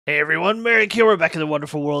Hey everyone, Merry here. We're back in the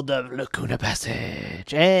wonderful world of Lacuna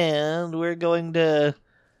Passage, and we're gonna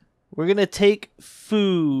take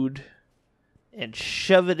food and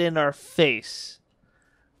shove it in our face.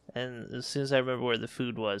 And as soon as I remember where the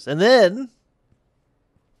food was, and then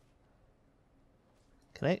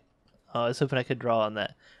can I? Oh, I was hoping I could draw on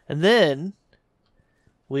that. And then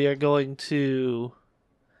we are going to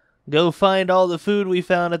go find all the food we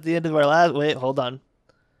found at the end of our last. Wait, hold on.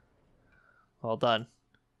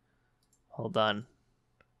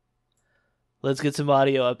 Let's get some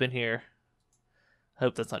audio up in here.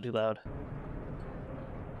 Hope that's not too loud.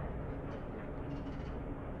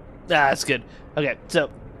 That's good. Okay, so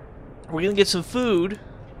we're gonna get some food,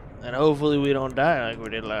 and hopefully we don't die like we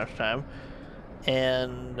did last time.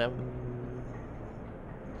 And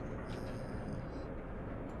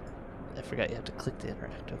I forgot you have to click to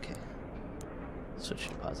interact. Okay, switch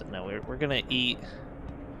to pause it. Now we're gonna eat.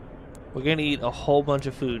 We're gonna eat a whole bunch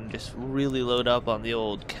of food and just really load up on the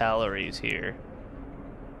old calories here.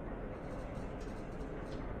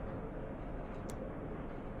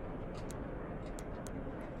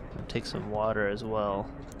 And take some water as well.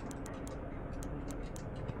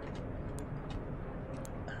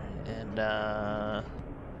 And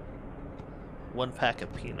 1 pack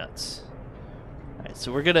of peanuts. Alright,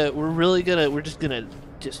 so we're just gonna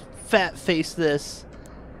fat face this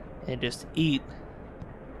and just eat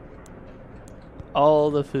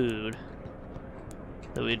all the food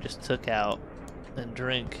that we just took out and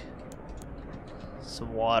drink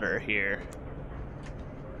some water here.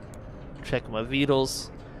 Check my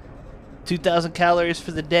vitals. 2,000 calories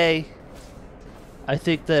for the day. I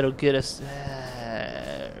think that'll get us.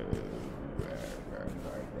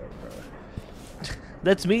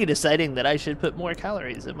 That's me deciding that I should put more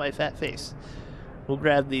calories in my fat face. We'll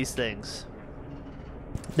grab these things.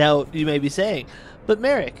 Now, you may be saying, but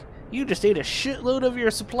Merrick, you just ate a shitload of your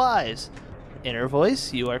supplies. Inner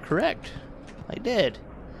voice, you are correct. I did.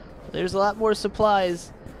 There's a lot more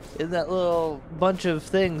supplies in that little bunch of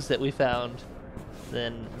things that we found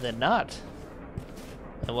than not.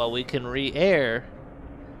 And while we can re-air...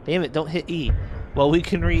 Damn it, don't hit E. While we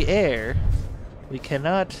can re-air, we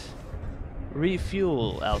cannot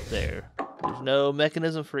refuel out there. There's no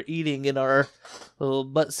mechanism for eating in our little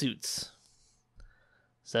butt suits.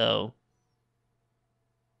 So...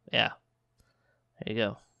 yeah, there you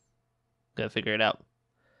go. Gotta figure it out.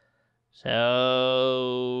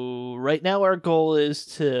 So right now our goal is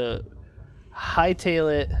to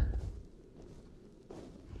hightail it.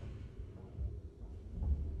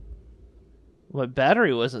 My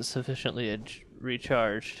battery wasn't sufficiently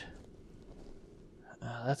recharged.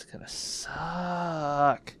 Oh, that's gonna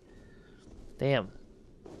suck. Damn.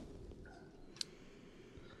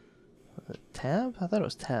 Was it tab? I thought it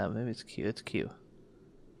was tab. Maybe it's Q. It's Q.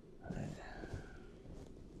 Alright.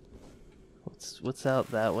 What's out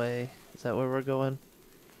that way? Is that where we're going?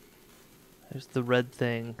 There's the red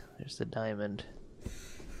thing. There's the diamond.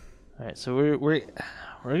 Alright, so we're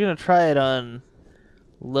gonna try it on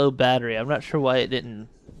low battery. I'm not sure why it didn't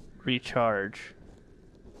recharge.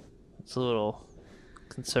 It's a little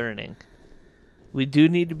concerning. We do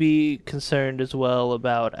need to be concerned as well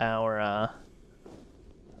about our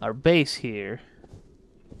base here.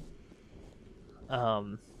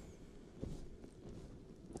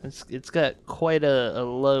 It's got quite a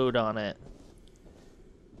load on it.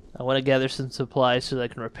 I want to gather some supplies so that I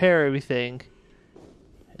can repair everything.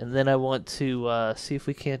 And then I want to see if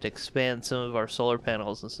we can't expand some of our solar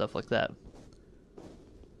panels and stuff like that.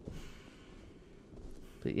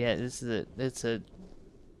 But yeah, it's a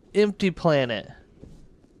empty planet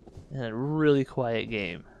and a really quiet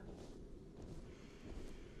game.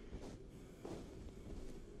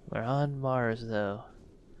 We're on Mars though.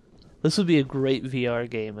 This would be a great VR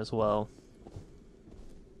game as well.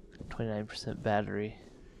 29% battery.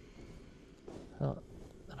 Oh,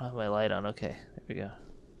 I don't have my light on. Okay, there we go.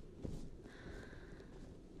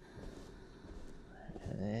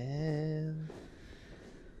 And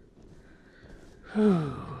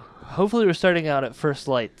hopefully we're starting out at first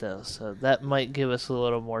light though, so that might give us a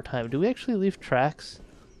little more time. Do we actually leave tracks?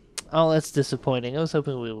 Oh, that's disappointing. I was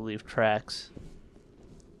hoping we would leave tracks.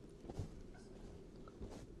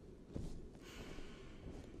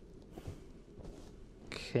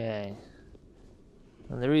 Okay.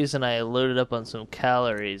 And the reason I loaded up on some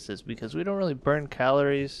calories is because we don't really burn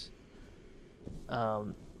calories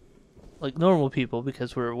like normal people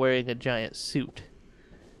because we're wearing a giant suit.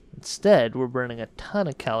 Instead, we're burning a ton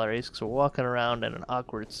of calories because we're walking around in an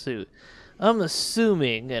awkward suit. I'm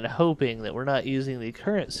assuming and hoping that we're not using the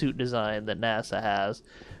current suit design that NASA has,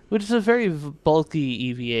 which is a very bulky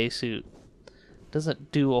EVA suit.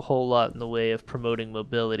 doesn't do a whole lot in the way of promoting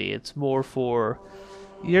mobility. It's more for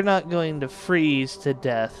you're not going to freeze to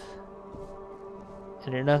death,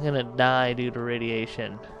 and you're not going to die due to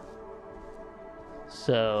radiation.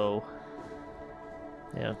 So,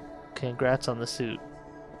 you know, congrats on the suit.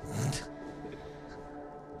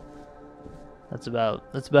 That's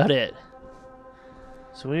about it.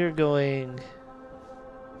 So we are going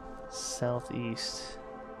southeast,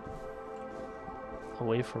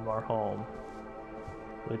 away from our home,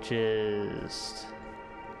 which is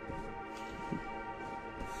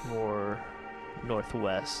more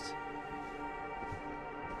northwest.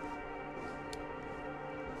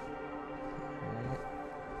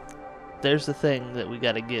 There's the thing that we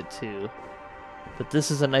got to get to, but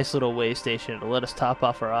this is a nice little way station to let us top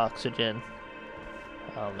off our oxygen,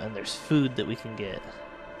 and there's food that we can get,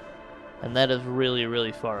 and that is really,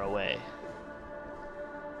 really far away.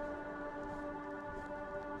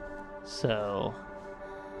 So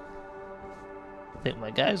I think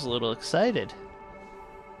my guy's a little excited.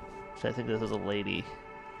 I think this is a lady.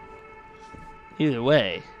 Either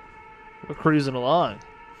way, we're cruising along.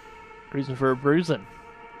 Cruising for a bruising.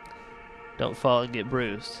 Don't fall and get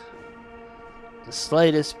bruised. The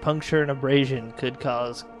slightest puncture and abrasion could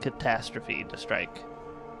cause catastrophe to strike.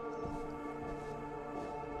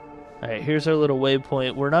 Alright, here's our little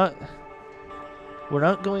waypoint. We're not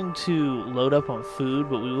going to load up on food,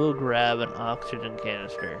 but we will grab an oxygen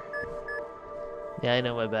canister. Yeah, I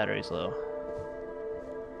know my battery's low.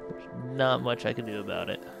 There's not much I can do about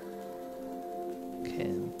it.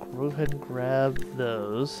 Okay, go ahead and grab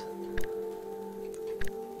those.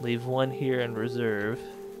 Leave one here in reserve.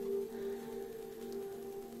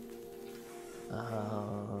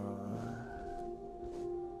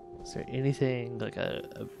 Is there anything like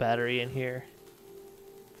a battery in here?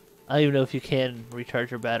 I don't even know if you can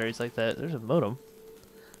recharge your batteries like that. There's a modem,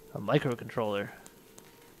 a microcontroller,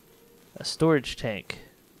 a storage tank.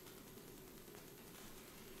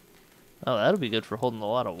 Oh, that'll be good for holding a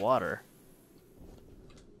lot of water.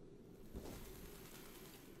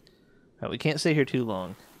 Alright, we can't stay here too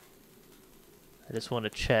long. I just want to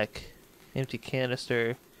check. Empty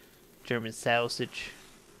canister, German sausage.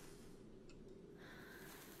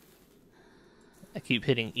 I keep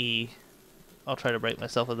hitting E. I'll try to break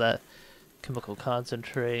myself of that. Chemical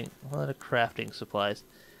concentrate. A lot of crafting supplies.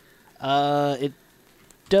 It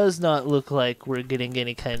does not look like we're getting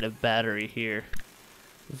any kind of battery here.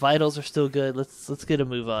 Vitals are still good. Let's get a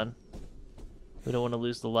move on. We don't want to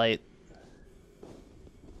lose the light.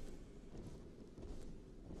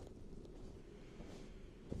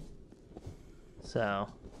 So,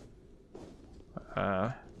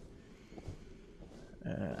 I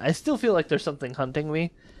still feel like there's something hunting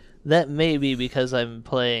me. That may be because I'm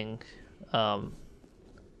playing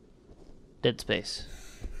Dead Space.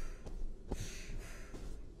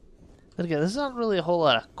 But again, there's not really a whole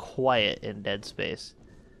lot of quiet in Dead Space.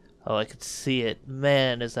 Oh, I could see it.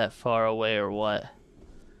 Man, is that far away or what?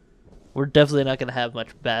 We're definitely not going to have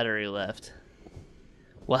much battery left.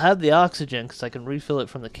 We'll have the oxygen because I can refill it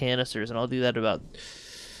from the canisters, and I'll do that about,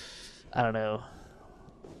 I don't know,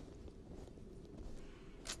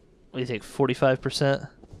 what do you think, 45%?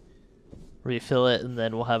 Refill it, and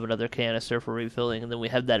then we'll have another canister for refilling, and then we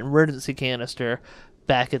have that emergency canister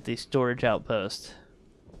back at the storage outpost.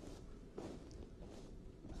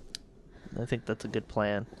 I think that's a good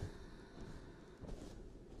plan.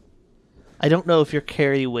 I don't know if your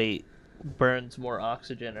carry weight burns more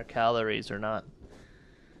oxygen or calories or not.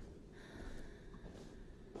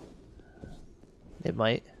 It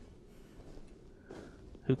might.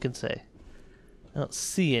 Who can say? I don't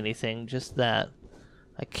see anything, just that.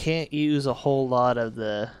 I can't use a whole lot of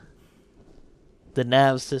the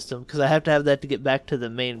nav system because I have to have that to get back to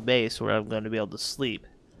the main base where I'm going to be able to sleep.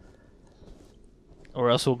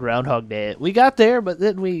 Or else we'll Groundhog Day it. We got there, but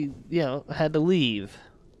then we, had to leave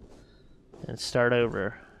and start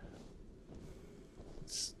over.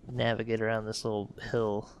 Let's navigate around this little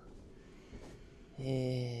hill.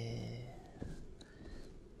 Yeah.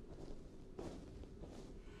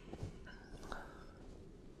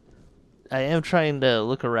 I am trying to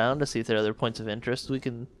look around to see if there are other points of interest we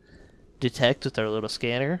can detect with our little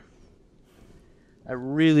scanner. I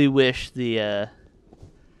really wish the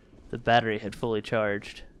battery had fully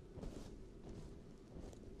charged.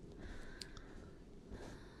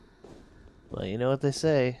 Well, you know what they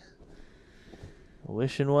say.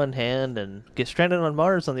 Wish in one hand and get stranded on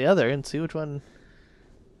Mars on the other and see which one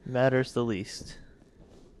matters the least.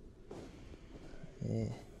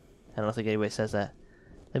 I don't think anybody says that.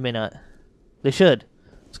 They may not. They should.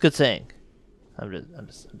 It's a good saying. I'm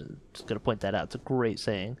just gonna point that out. It's a great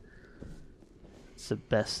saying. It's the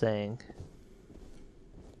best saying.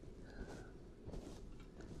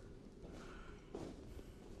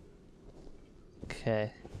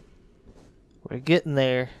 Okay. We're getting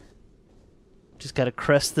there. Just gotta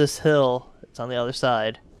crest this hill. It's on the other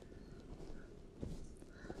side.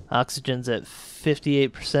 Oxygen's at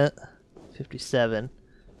 58%. 57.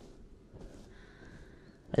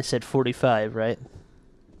 I said 45, right?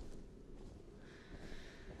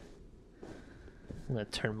 I'm gonna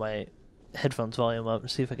turn my headphones volume up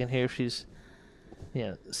and see if I can hear if she's,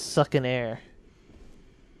 sucking air.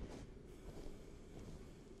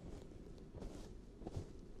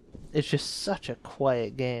 It's just such a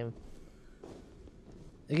quiet game.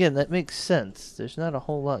 Again, that makes sense. There's not a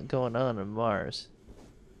whole lot going on Mars.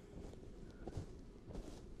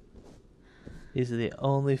 These are the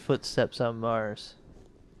only footsteps on Mars.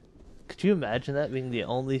 Could you imagine that being the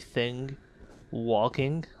only thing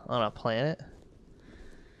walking on a planet?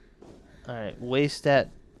 Alright, way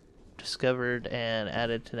stat discovered and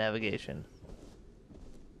added to navigation.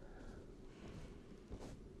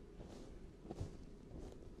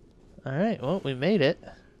 Alright, well, we made it.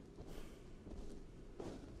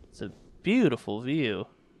 It's a beautiful view.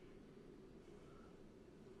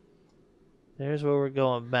 There's where we're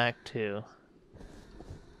going back to.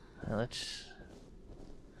 Now let's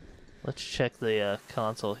check the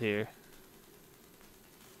console here.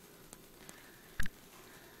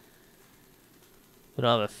 We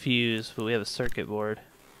don't have a fuse, but we have a circuit board.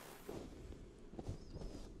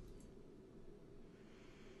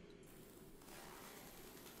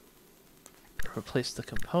 Replace the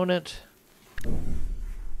component.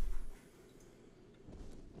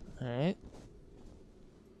 Alright.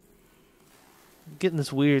 Getting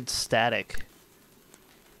this weird static.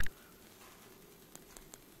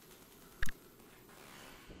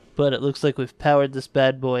 But it looks like we've powered this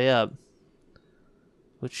bad boy up,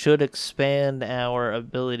 which should expand our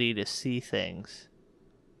ability to see things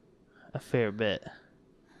a fair bit.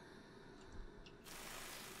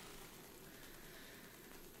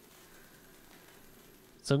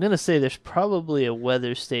 So I'm going to say there's probably a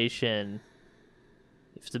weather station.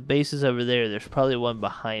 If the base is over there, there's probably one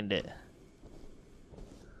behind it.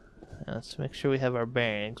 Now let's make sure we have our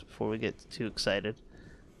bearings before we get too excited.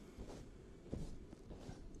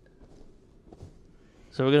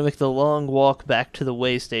 So we're going to make the long walk back to the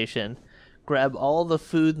way station, grab all the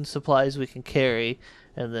food and supplies we can carry,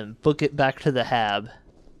 and then book it back to the hab.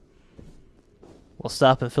 We'll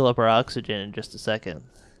stop and fill up our oxygen in just a second.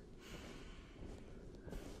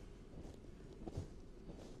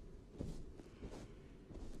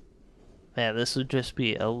 Man, this would just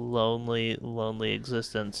be a lonely, lonely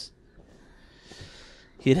existence.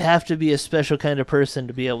 You'd have to be a special kind of person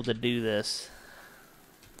to be able to do this.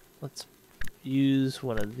 Let's use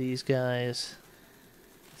one of these guys.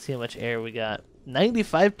 Let's see how much air we got.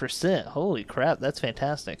 95%! Holy crap, that's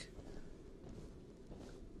fantastic.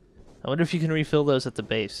 I wonder if you can refill those at the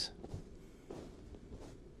base.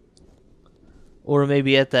 Or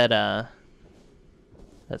maybe at that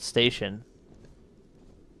station.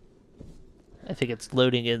 I think it's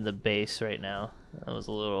loading in the base right now. That was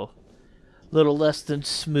a little less than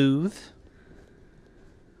smooth.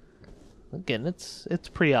 Again, it's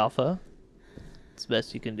pre-alpha. It's the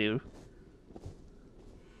best you can do.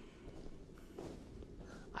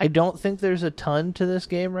 I don't think there's a ton to this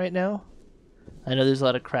game right now. I know there's a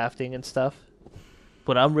lot of crafting and stuff.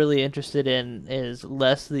 What I'm really interested in is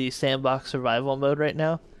less the sandbox survival mode right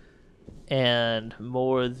now, and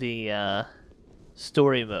more the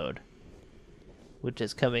story mode, which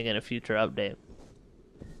is coming in a future update.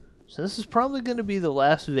 So this is probably going to be the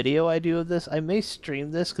last video I do of this. I may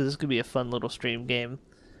stream this because this could be a fun little stream game.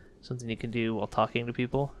 Something you can do while talking to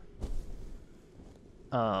people.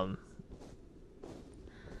 But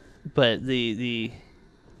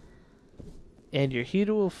and your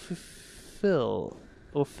heater will fail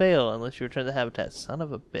unless you return the habitat. Son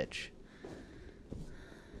of a bitch.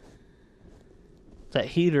 If that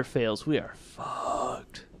heater fails, we are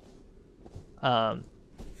fucked.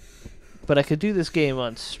 But I could do this game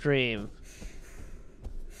on stream,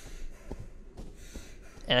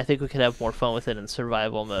 and I think we could have more fun with it in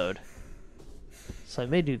survival mode. So I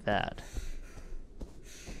may do that.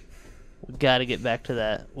 We gotta get back to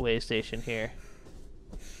that way station here.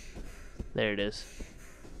 There it is.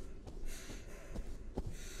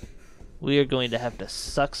 We are going to have to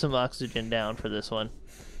suck some oxygen down for this one.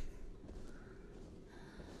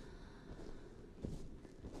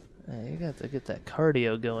 You got to get that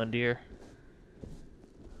cardio going, dear.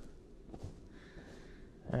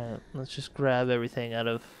 Alright, let's just grab everything out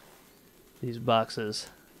of these boxes.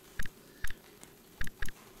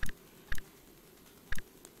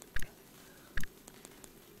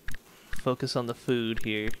 Focus on the food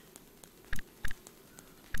here.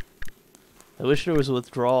 I wish there was a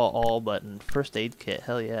withdraw all button. First aid kit,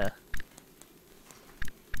 hell yeah.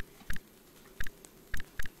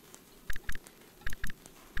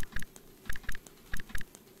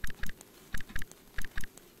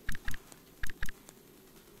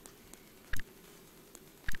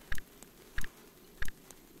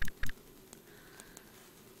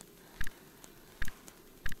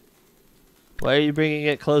 Why are you bringing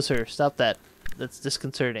it closer? Stop that. That's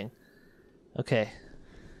disconcerting. Okay.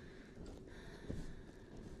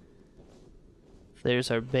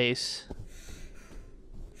 There's our base.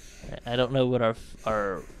 I don't know what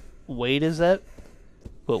our weight is at,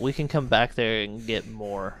 but we can come back there and get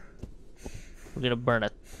more. We're gonna burn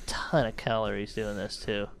a ton of calories doing this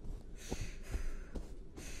too.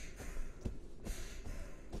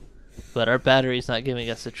 But our battery's not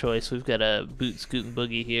giving us a choice. We've got a boot, scoot, and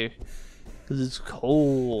boogie here. Because it's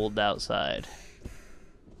cold outside.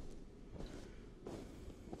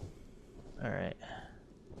 Alright.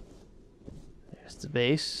 There's the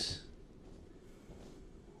base.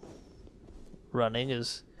 Running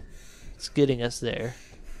is... it's getting us there.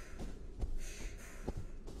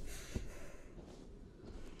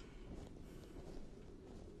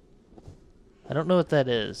 I don't know what that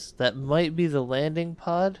is. That might be the landing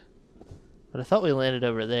pod. But I thought we landed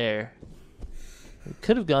over there. We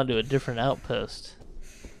could have gone to a different outpost.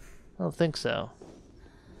 I don't think so.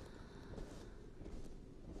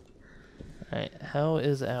 Alright, how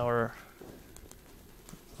is our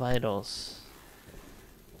vitals?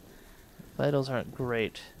 Vitals aren't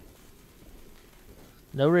great.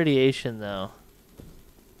 No radiation though.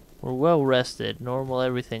 We're well rested, normal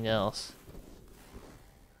everything else.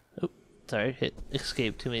 Oop, sorry, hit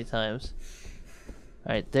escape too many times.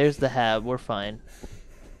 Alright, there's the hab, we're fine.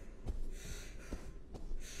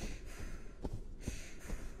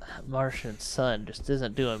 That Martian sun just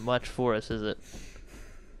isn't doing much for us, is it?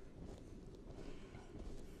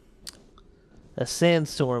 A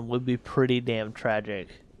sandstorm would be pretty damn tragic.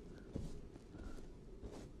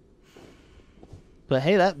 But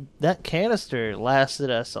hey, that canister lasted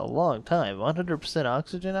us a long time. 100%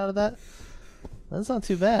 oxygen out of that? That's not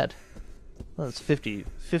too bad. Well, that's 50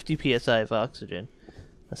 psi of oxygen.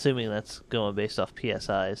 Assuming that's going based off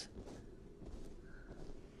PSIs.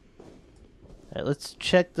 Alright, let's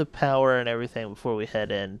check the power and everything before we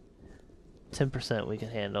head in. 10% we can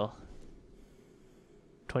handle.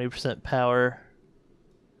 20% power.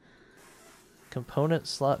 Component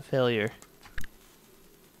slot failure.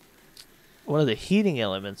 One of the heating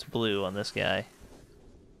elements blew on this guy.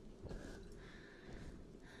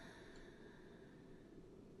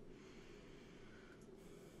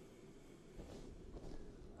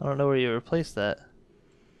 I don't know where you replaced that.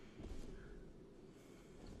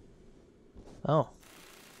 Oh.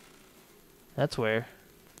 That's where.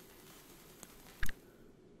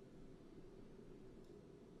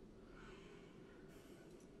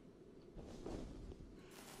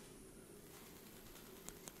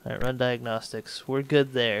 Alright, run diagnostics. We're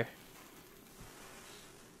good there.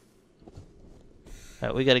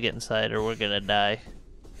 Alright, we gotta get inside or we're gonna die.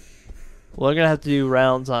 We're gonna have to do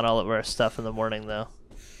rounds on all of our stuff in the morning though.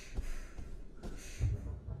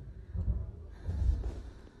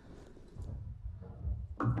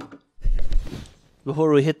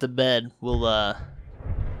 Before we hit the bed, we'll ooh,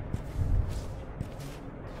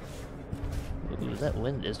 that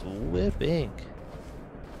wind is whipping.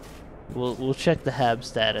 We'll check the hab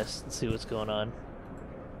status and see what's going on.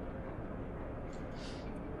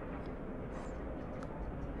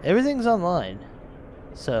 Everything's online,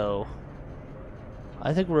 so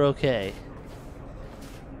I think we're okay.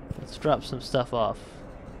 Let's drop some stuff off.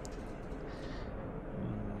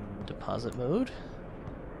 Deposit mode.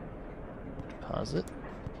 Deposit.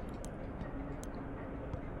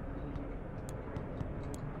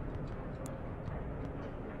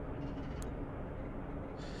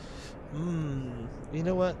 You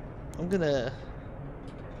know what? I'm gonna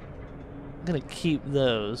keep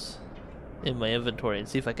those in my inventory and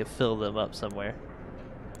see if I can fill them up somewhere.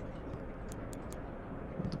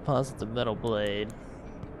 Deposit the metal blade,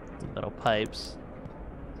 the metal pipes,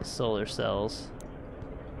 the solar cells,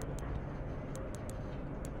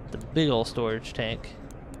 the big ol' storage tank,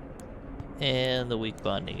 and the weak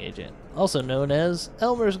bonding agent, also known as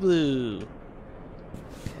Elmer's glue.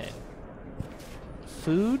 Okay.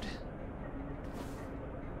 Food?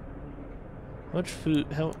 Much food?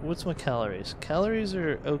 What's my calories? Calories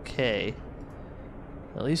are okay.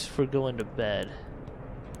 At least for going to bed.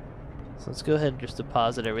 So let's go ahead and just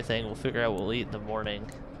deposit everything. We'll figure out what we'll eat in the morning.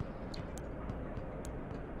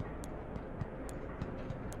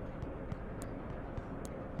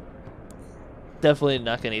 Definitely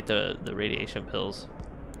not gonna eat the radiation pills.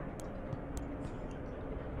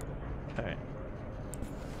 Alright.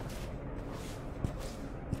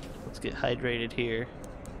 Let's get hydrated here.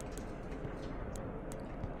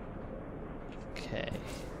 Okay.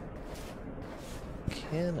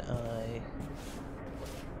 Can I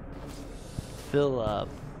fill up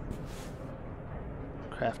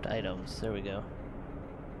craft items? There we go.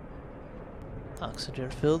 Oxygen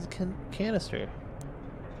filled canister.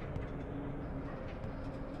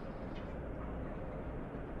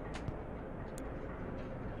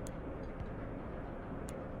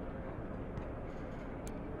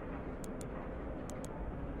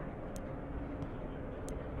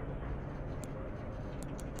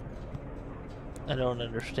 I don't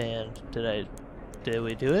understand. Did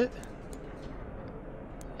we do it?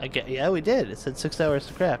 Yeah, we did. It said 6 hours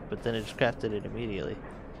to craft, but then it just crafted it immediately.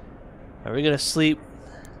 Are we gonna sleep?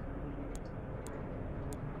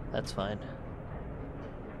 That's fine.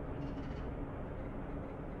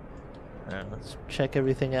 Alright, let's check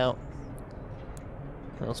everything out.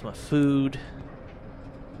 How's my food?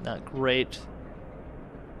 Not great.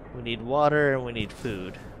 We need water and we need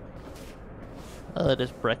food. Well, it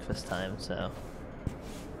is breakfast time, so.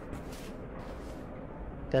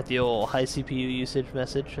 Got the old high CPU usage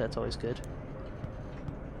message, that's always good.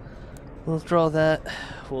 We'll withdraw that.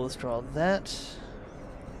 We'll withdraw that.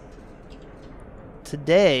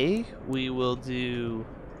 Today, we will do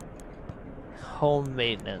home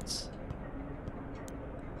maintenance.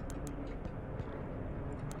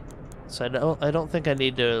 So I don't think I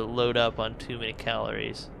need to load up on too many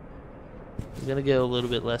calories. I'm gonna go a little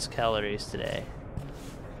bit less calories today.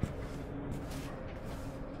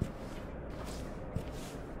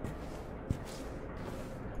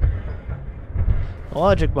 The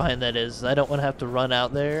logic behind that is I don't want to have to run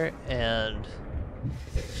out there and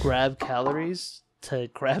grab calories to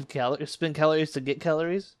spend calories to get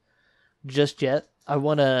calories just yet. I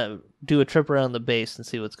want to do a trip around the base and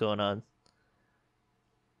see what's going on.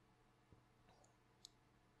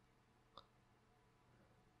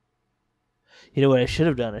 You know what I should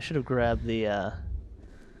have done? I should have grabbed the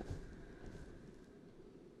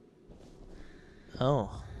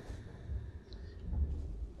oh.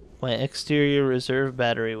 My exterior reserve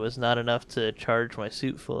battery was not enough to charge my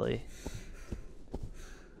suit fully.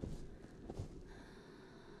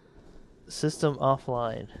 System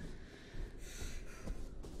offline.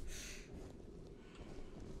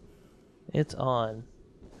 It's on.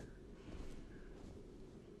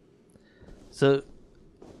 So,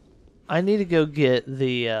 I need to go get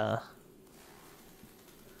the,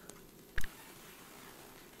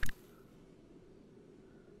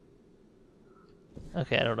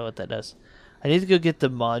 okay, I don't know what that does. I need to go get the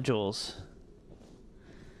modules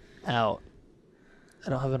out. I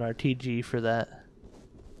don't have an RTG for that.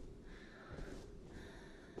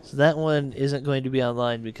 So that one isn't going to be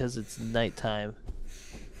online because it's nighttime.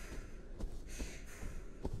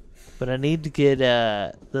 But I need to get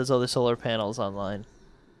those other solar panels online.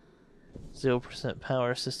 0%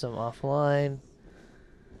 power system offline.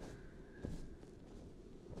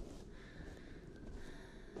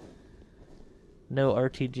 No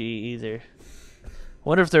RTG either. I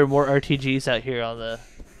wonder if there are more RTGs out here on the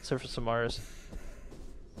surface of Mars.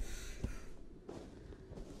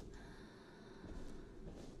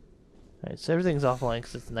 Alright, so everything's offline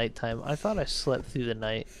because it's nighttime. I thought I slept through the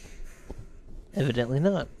night. Evidently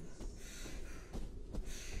not.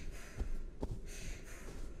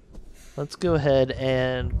 Let's go ahead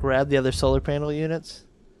and grab the other solar panel units.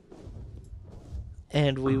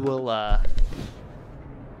 And we will,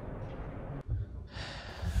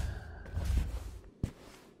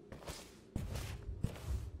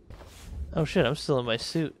 oh shit, I'm still in my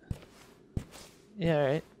suit. Yeah,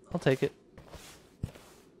 alright. I'll take it.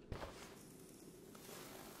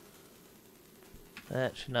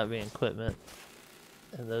 That should not be in equipment.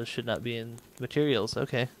 And those should not be in materials.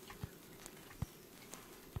 Okay.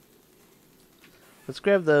 Let's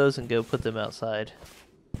grab those and go put them outside.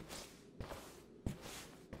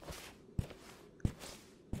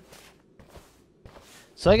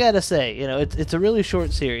 So I gotta say, you know, it's a really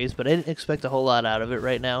short series, but I didn't expect a whole lot out of it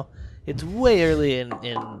right now. It's way early in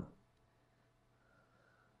I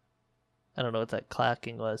don't know what that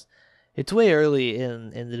clacking was. It's way early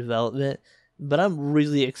in the development, but I'm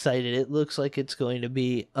really excited. It looks like it's going to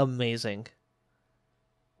be amazing.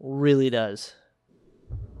 Really does.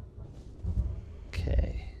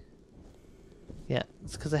 Okay. Yeah,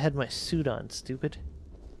 it's because I had my suit on, stupid.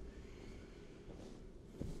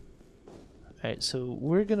 Alright, so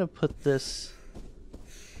we're gonna put this...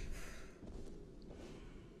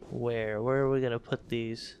 Where? Where are we gonna put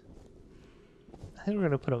these? I think we're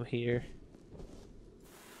gonna put them here.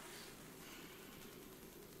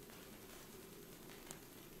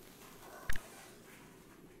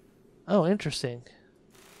 Oh, interesting.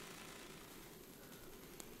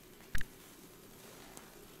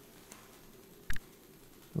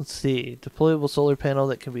 Let's see. Deployable solar panel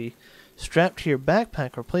that can be strapped to your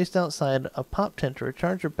backpack or placed outside a pop tent to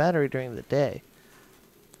recharge your battery during the day.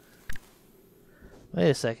 Wait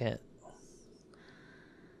a second.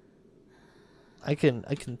 I can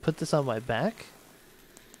put this on my back?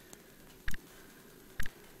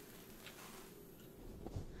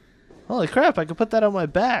 Holy crap, I can put that on my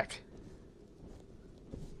back.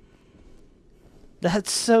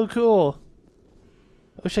 That's so cool.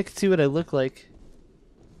 I wish I could see what I look like.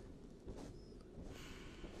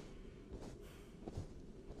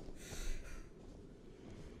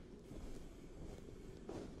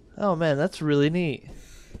 Oh man, that's really neat.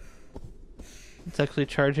 It's actually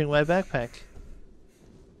charging my backpack.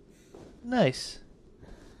 Nice.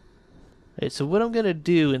 Alright, so what I'm gonna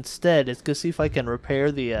do instead is go see if I can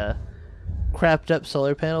repair the crapped up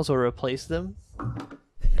solar panels or replace them.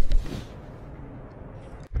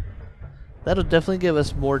 That'll definitely give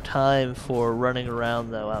us more time for running around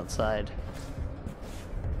though outside.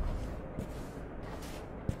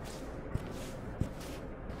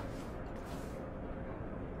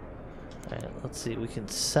 Alright, let's see, we can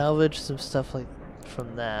salvage some stuff like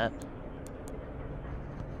from that.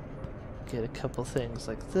 Get a couple things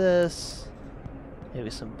like this. Maybe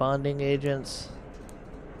some bonding agents.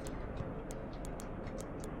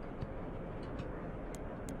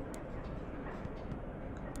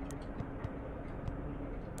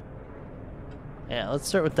 Yeah, let's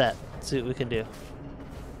start with that. See what we can do.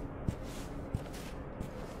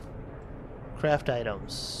 Craft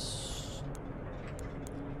items.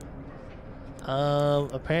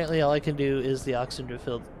 Apparently all I can do is the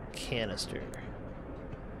oxygen-filled canister.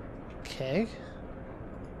 Okay.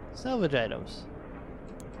 Salvage items.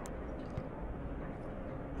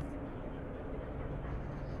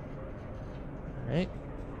 Alright.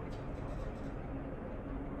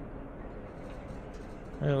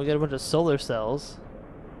 Alright, we got a bunch of solar cells.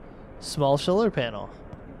 Small solar panel.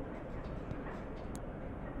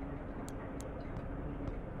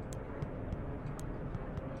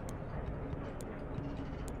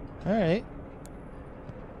 Alright.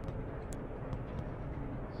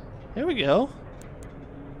 There we go.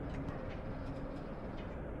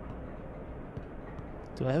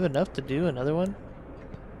 Do I have enough to do another one?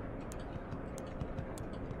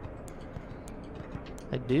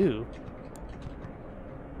 I do.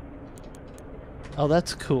 Oh,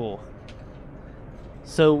 that's cool.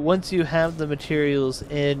 So once you have the materials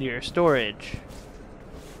in your storage,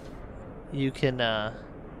 you can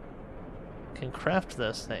craft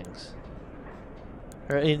those things.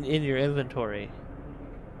 Or in your inventory.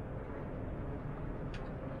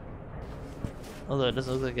 Although it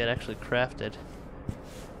doesn't look like it actually crafted.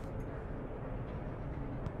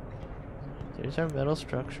 There's our metal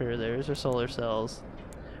structure, there's our solar cells.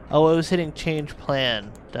 Oh, I was hitting change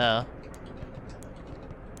plan. Duh.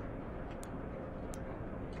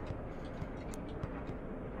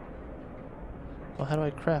 Well, how do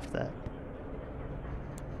I craft that?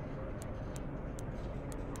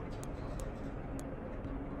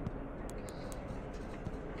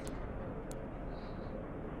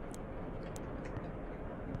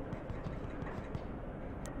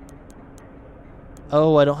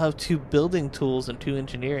 Oh, I don't have 2 building tools and 2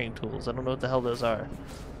 engineering tools. I don't know what the hell those are.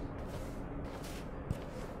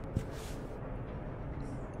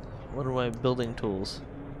 What are my building tools?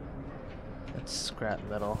 That's scrap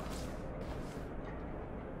metal.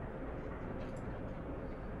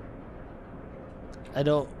 I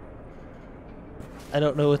don't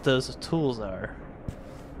know what those tools are.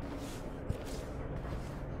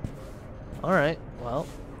 Alright, well,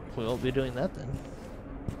 we won't be doing that then.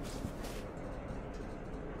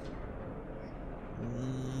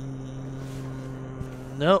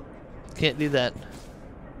 Nope, can't do that.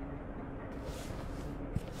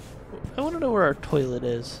 I want to know where our toilet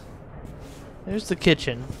is. There's the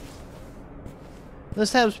kitchen.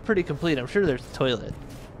 This tab's pretty complete. I'm sure there's a toilet.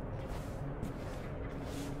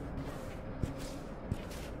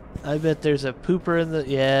 I bet there's a pooper in the...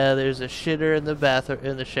 Yeah, there's a shitter in the bathroom,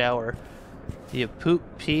 in the shower. You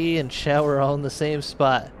poop, pee, and shower all in the same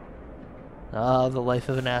spot. Ah, the life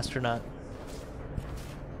of an astronaut.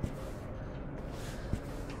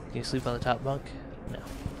 Can you sleep on the top bunk? No.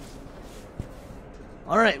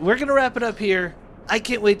 Alright, we're going to wrap it up here. I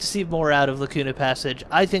can't wait to see more out of Lacuna Passage.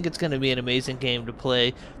 I think it's going to be an amazing game to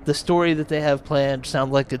play. The story that they have planned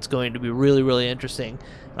sounds like it's going to be really, really interesting.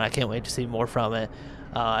 And I can't wait to see more from it.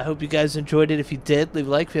 I hope you guys enjoyed it. If you did, leave a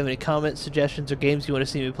like. If you have any comments, suggestions, or games you want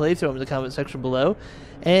to see me play, throw them in the comment section below.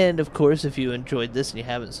 And, of course, if you enjoyed this and you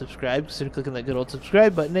haven't subscribed, consider clicking that good old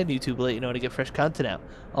subscribe button, and YouTube will let you know how to get fresh content out.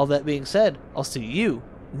 All that being said, I'll see you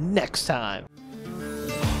next time.